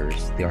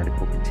lawmakers, the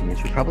article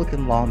continues,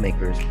 Republican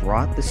lawmakers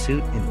brought the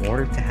suit in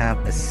order to have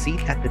a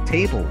seat at the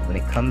table when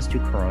it comes to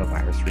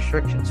coronavirus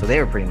restrictions. So they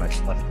were pretty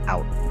much left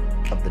out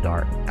of the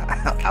dark,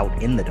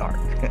 out in the dark,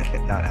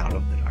 not out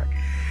of the dark.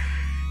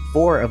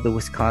 4 of the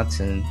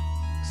Wisconsin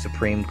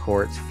Supreme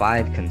Court's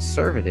 5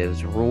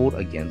 conservatives ruled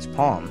against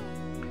Palm.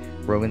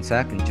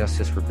 Rogansack and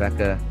Justice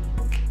Rebecca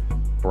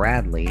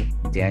Bradley,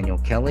 Daniel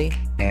Kelly,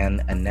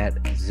 and Annette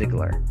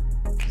Ziegler.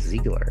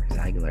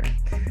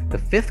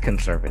 The 5th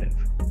conservative,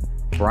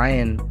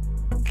 Brian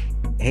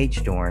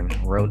Hagedorn,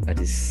 wrote a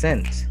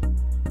dissent,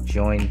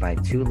 joined by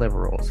 2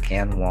 liberals,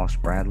 Ann Walsh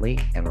Bradley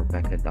and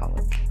Rebecca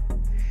Dollard.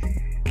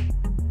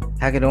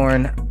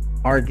 Hagedorn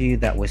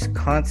argued that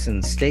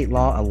Wisconsin state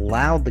law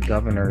allowed the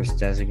governor's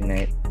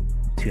designate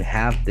to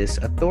have this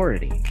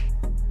authority.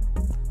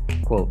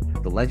 Quote,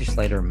 the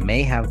legislator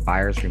may have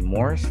buyer's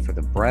remorse for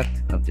the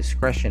breadth of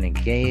discretion it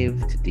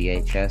gave to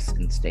DHS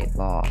in state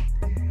law,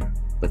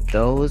 but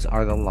those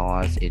are the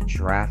laws it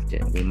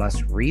drafted. We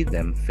must read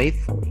them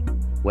faithfully,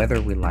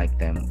 whether we like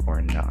them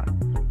or not,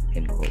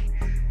 end quote.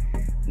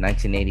 In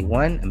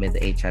 1981, amid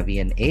the HIV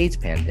and AIDS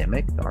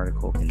pandemic, the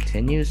article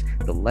continues,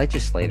 the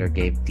legislator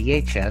gave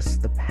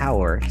DHS the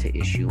power to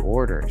issue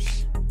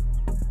orders.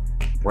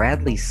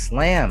 Bradley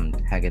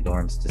slammed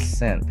Hagedorn's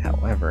dissent,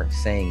 however,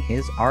 saying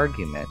his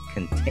argument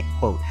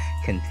quote,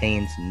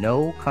 contains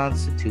no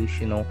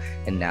constitutional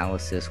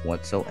analysis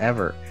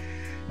whatsoever,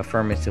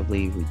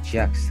 affirmatively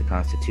rejects the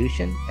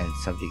Constitution and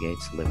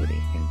subjugates liberty,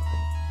 end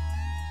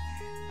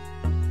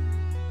quote.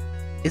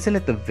 Isn't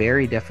it the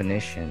very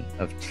definition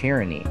of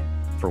tyranny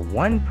for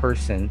one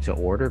person to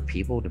order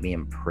people to be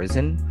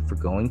imprisoned for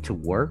going to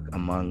work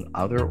among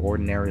other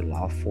ordinary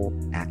lawful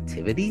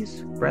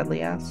activities?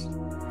 Bradley asked.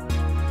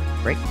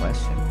 Great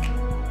question.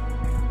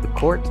 The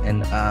court,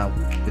 and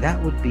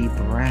that would be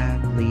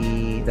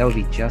Bradley, that would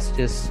be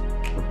Justice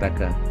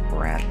Rebecca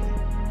Bradley.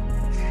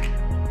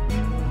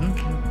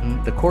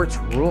 The court's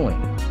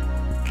ruling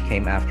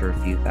came after a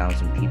few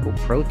thousand people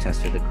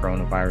protested the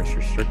coronavirus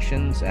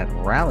restrictions at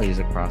rallies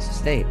across the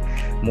state.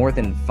 More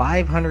than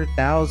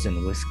 500,000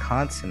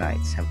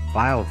 Wisconsinites have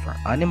filed for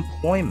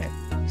unemployment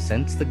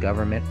since the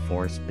government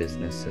forced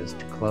businesses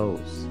to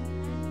close.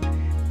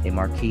 A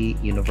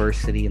Marquette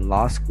University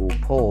Law School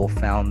poll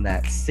found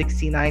that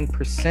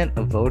 69%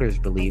 of voters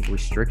believe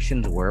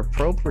restrictions were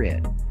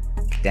appropriate,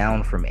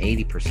 down from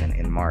 80%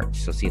 in March.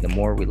 So see, the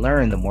more we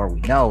learn, the more we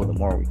know, the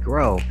more we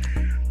grow,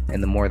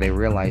 and the more they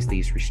realize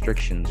these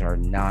restrictions are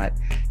not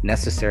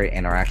necessary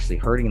and are actually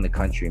hurting the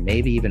country,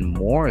 maybe even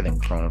more than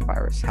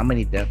coronavirus. How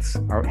many deaths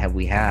have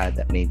we had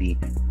that maybe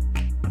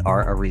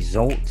are a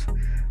result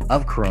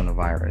of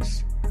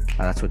coronavirus?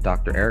 That's what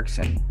Dr.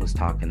 Erickson was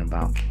talking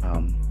about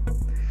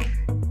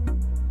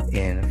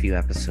in a few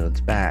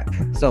episodes back.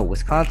 So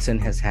Wisconsin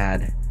has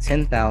had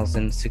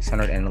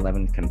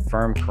 10,611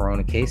 confirmed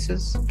corona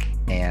cases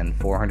and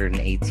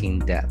 418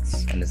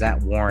 deaths. And does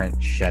that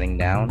warrant shutting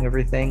down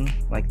everything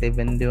like they've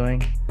been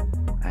doing?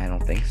 I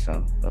don't think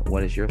so. But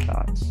what is your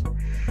thoughts?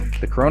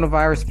 The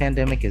coronavirus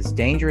pandemic is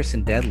dangerous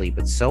and deadly,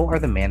 but so are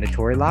the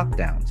mandatory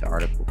lockdowns, the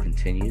article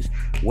continues.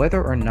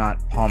 Whether or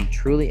not Palm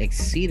truly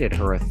exceeded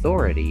her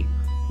authority,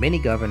 many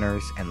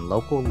governors and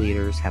local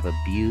leaders have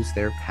abused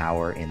their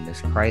power in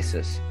this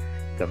crisis.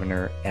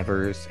 Governor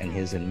Evers and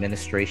his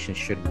administration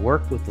should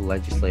work with the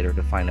legislature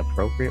to find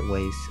appropriate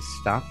ways to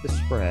stop the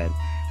spread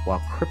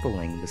while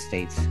crippling the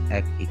state's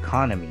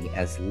economy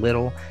as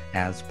little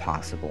as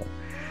possible.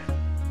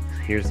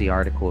 Here's the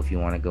article if you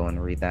want to go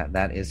and read that.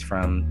 That is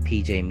from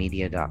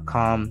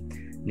pjmedia.com,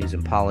 News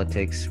and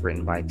Politics,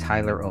 written by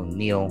Tyler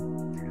O'Neill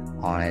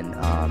on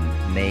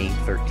May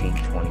 13,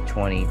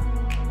 2020.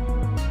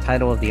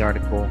 Title of the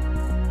article,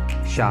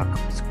 Shock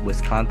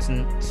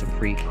Wisconsin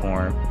Supreme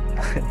Court.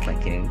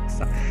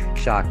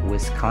 Shock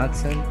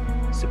Wisconsin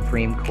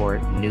Supreme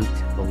Court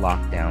nuked the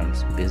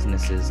lockdowns.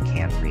 Businesses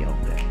can't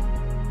reopen.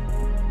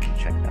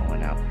 Check that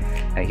one out.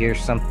 Now here's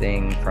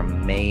something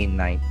from May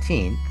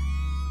 19th.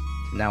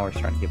 Now we're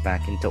starting to get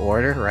back into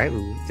order, right? We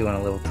were doing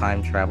a little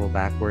time travel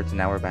backwards.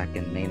 Now we're back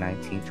in May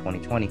 19th,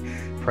 2020.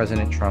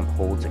 President Trump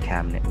holds a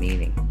cabinet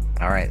meeting.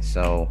 All right,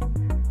 so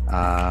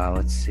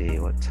let's see,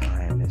 what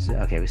time is it?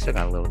 Okay, we still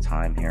got a little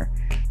time here.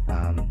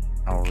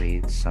 I'll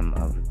read some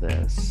of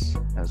this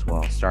as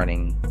well,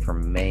 starting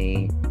from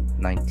May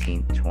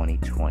 19th,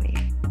 2020.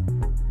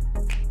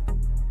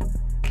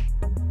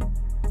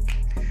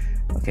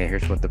 Okay,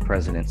 here's what the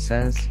president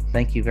says.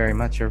 Thank you very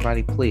much,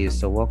 everybody. Please,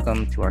 so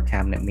welcome to our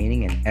cabinet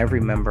meeting, and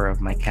every member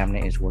of my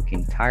cabinet is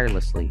working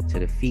tirelessly to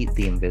defeat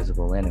the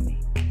invisible enemy.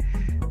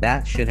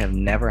 That should have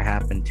never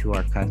happened to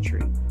our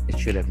country. It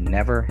should have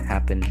never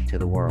happened to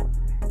the world.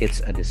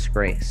 It's a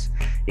disgrace.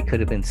 It could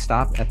have been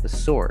stopped at the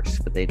source,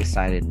 but they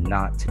decided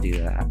not to do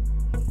that.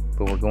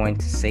 But we're going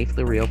to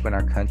safely reopen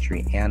our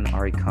country and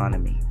our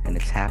economy, and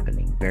it's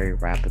happening very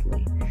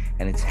rapidly.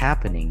 And it's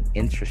happening,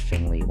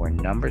 interestingly, where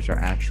numbers are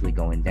actually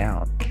going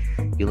down.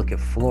 You look at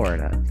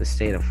Florida, the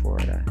state of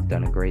Florida,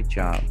 done a great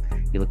job.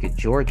 You look at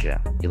Georgia,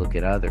 you look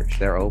at others,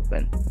 they're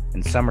open.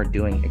 And some are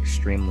doing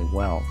extremely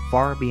well,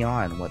 far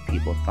beyond what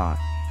people thought.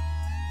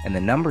 And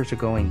the numbers are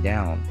going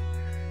down.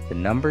 The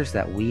numbers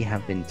that we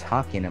have been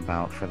talking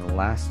about for the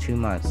last 2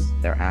 months,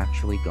 they're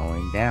actually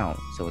going down.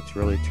 So it's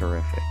really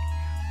terrific.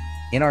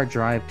 In our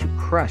drive to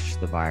crush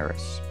the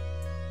virus,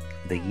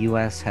 the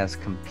U.S. has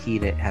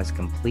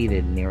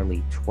completed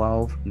nearly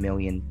 12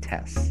 million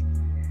tests.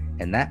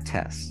 And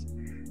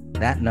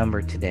that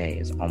number today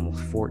is almost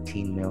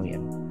 14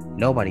 million.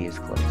 Nobody is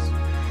close.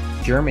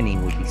 Germany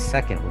would be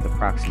second with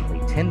approximately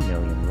 10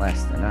 million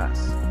less than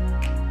us.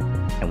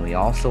 And we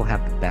also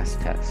have the best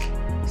tests.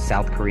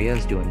 South Korea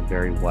is doing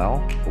very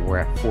well, but we're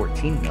at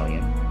 14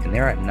 million, and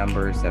they're at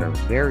numbers that are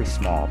very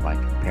small by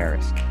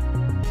comparison.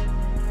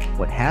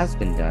 What has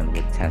been done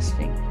with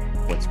testing,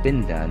 what's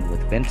been done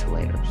with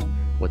ventilators,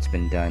 what's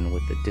been done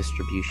with the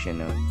distribution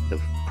of the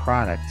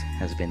product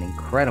has been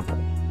incredible.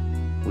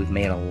 We've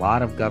made a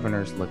lot of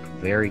governors look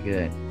very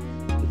good.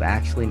 We've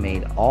actually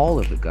made all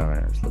of the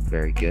governors look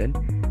very good.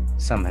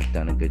 Some have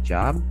done a good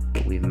job,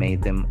 but we've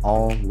made them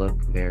all look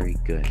very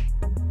good.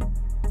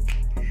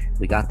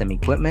 We got them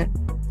equipment,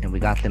 and we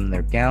got them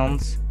their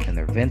gowns and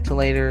their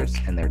ventilators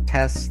and their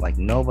tests like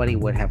nobody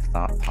would have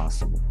thought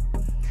possible.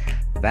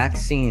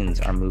 Vaccines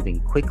are moving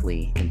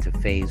quickly into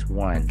phase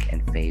 1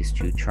 and phase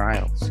 2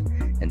 trials,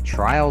 and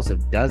trials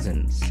of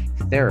dozens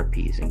of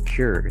therapies and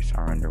cures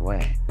are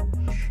underway.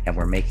 And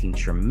we're making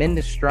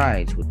tremendous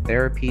strides with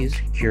therapies,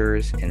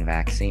 cures, and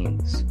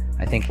vaccines.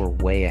 I think we're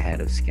way ahead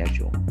of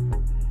schedule.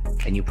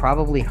 And you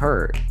probably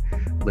heard,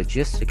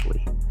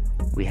 logistically,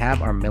 we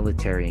have our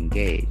military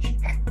engaged.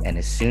 And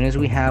as soon as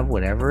we have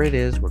whatever it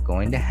is we're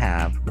going to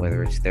have,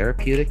 whether it's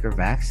therapeutic or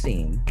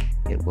vaccine,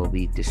 it will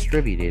be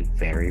distributed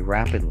very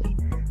rapidly.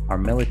 Our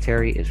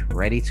military is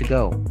ready to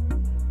go.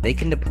 They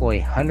can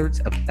deploy hundreds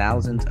of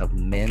thousands of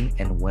men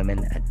and women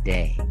a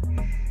day.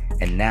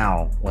 And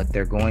now what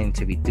they're going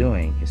to be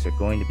doing is they're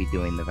going to be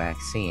doing the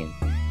vaccine,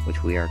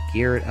 which we are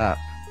geared up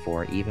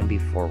for even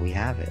before we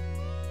have it.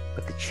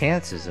 But the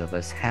chances of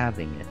us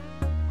having it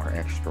are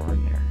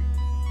extraordinary.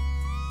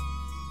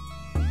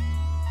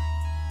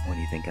 What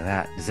do you think of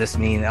that? Does this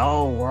mean,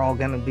 we're all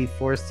going to be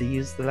forced to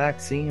use the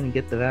vaccine and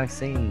get the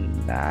vaccine?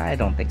 I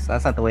don't think so.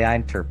 That's not the way I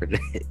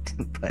interpreted it.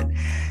 But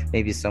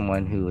maybe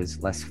someone who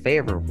is less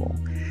favorable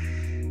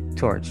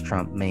towards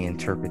Trump may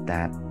interpret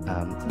that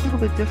a little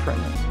bit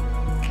differently.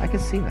 I can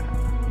see that.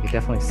 I can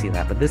definitely see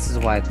that. But this is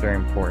why it's very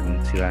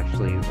important to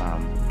actually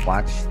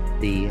watch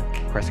the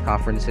press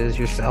conferences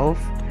yourself.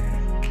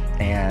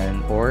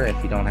 Or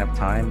if you don't have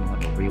time,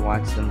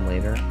 rewatch them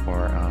later.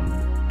 Or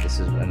this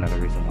is another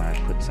reason why I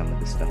put some of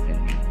this stuff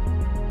in here.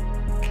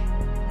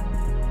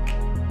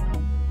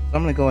 So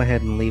I'm going to go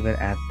ahead and leave it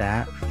at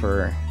that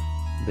for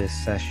this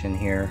session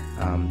here.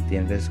 The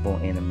Invisible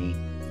Enemy,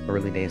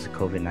 Early Days of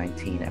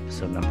COVID-19,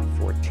 episode number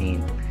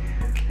 14.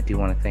 I do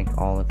want to thank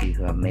all of you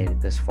who have made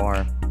it this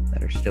far,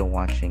 that are still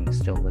watching,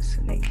 still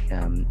listening.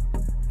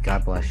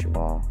 God bless you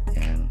all,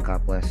 and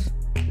God bless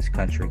this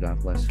country, God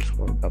bless this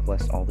world, God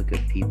bless all the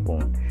good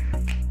people.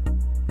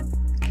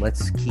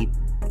 Let's keep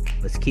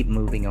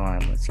moving on.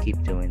 Let's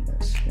keep doing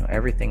this.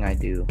 Everything I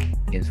do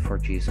is for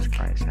Jesus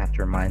Christ. I have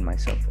to remind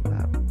myself of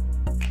that.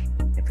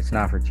 If it's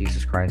not for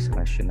Jesus Christ, then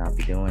I should not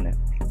be doing it.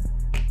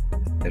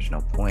 There's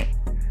no point.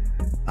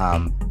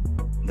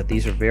 But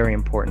these are very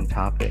important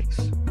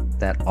topics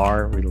that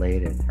are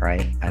related,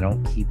 right? I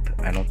don't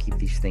keep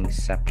these things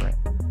separate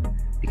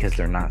because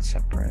they're not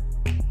separate.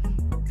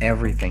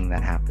 Everything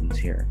that happens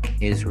here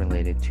is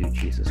related to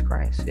Jesus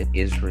Christ. It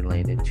is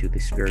related to the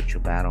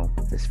spiritual battle,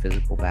 this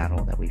physical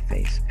battle that we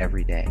face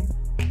every day.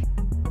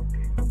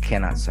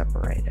 Cannot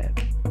separate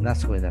it. And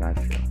that's the way that I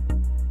feel.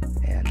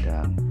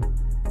 And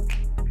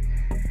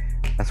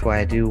that's why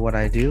I do what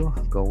I do,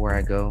 go where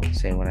I go,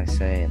 say what I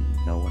say,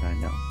 and know what I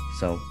know.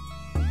 So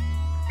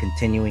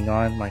continuing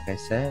on, like I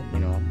said,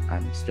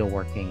 I'm still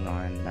working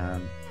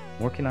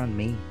on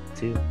me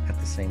too at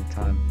the same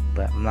time.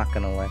 But I'm not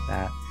gonna let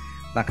that.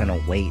 I'm not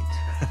gonna wait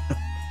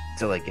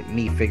till I get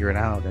me figured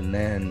out, and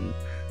then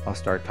I'll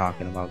start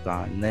talking about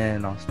God, and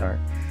then I'll start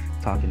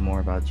talking more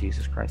about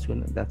Jesus Christ.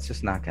 That's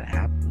just not gonna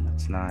happen.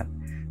 That's not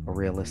a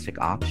realistic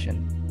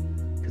option,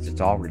 because it's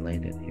all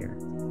related here.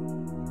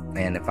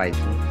 And if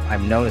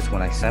I've noticed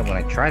when I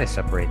try to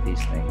separate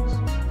these things,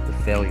 the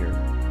failure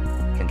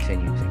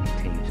continues and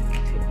continues and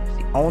continues.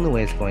 The only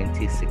way it's going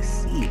to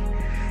succeed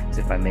is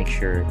if I make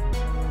sure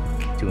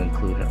to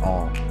include it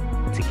all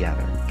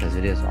together, because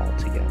it is all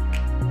together.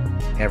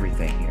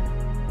 Everything here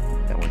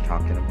that we're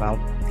talking about,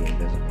 the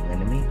invisible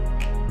enemy,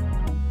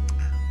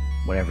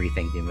 whatever you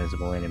think the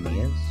invisible enemy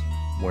is,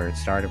 where it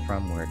started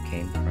from, where it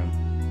came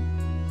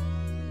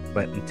from.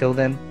 But until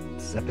then,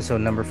 this is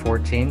episode number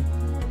 14.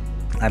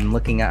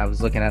 I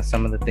was looking at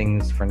some of the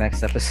things for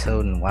next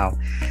episode, and wow,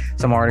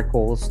 some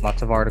articles,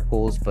 lots of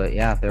articles, but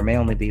yeah, there may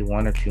only be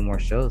 1 or 2 more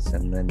shows,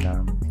 and then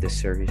this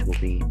series will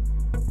be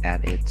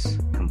at its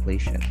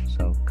completion.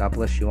 So God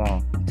bless you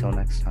all. Until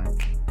next time.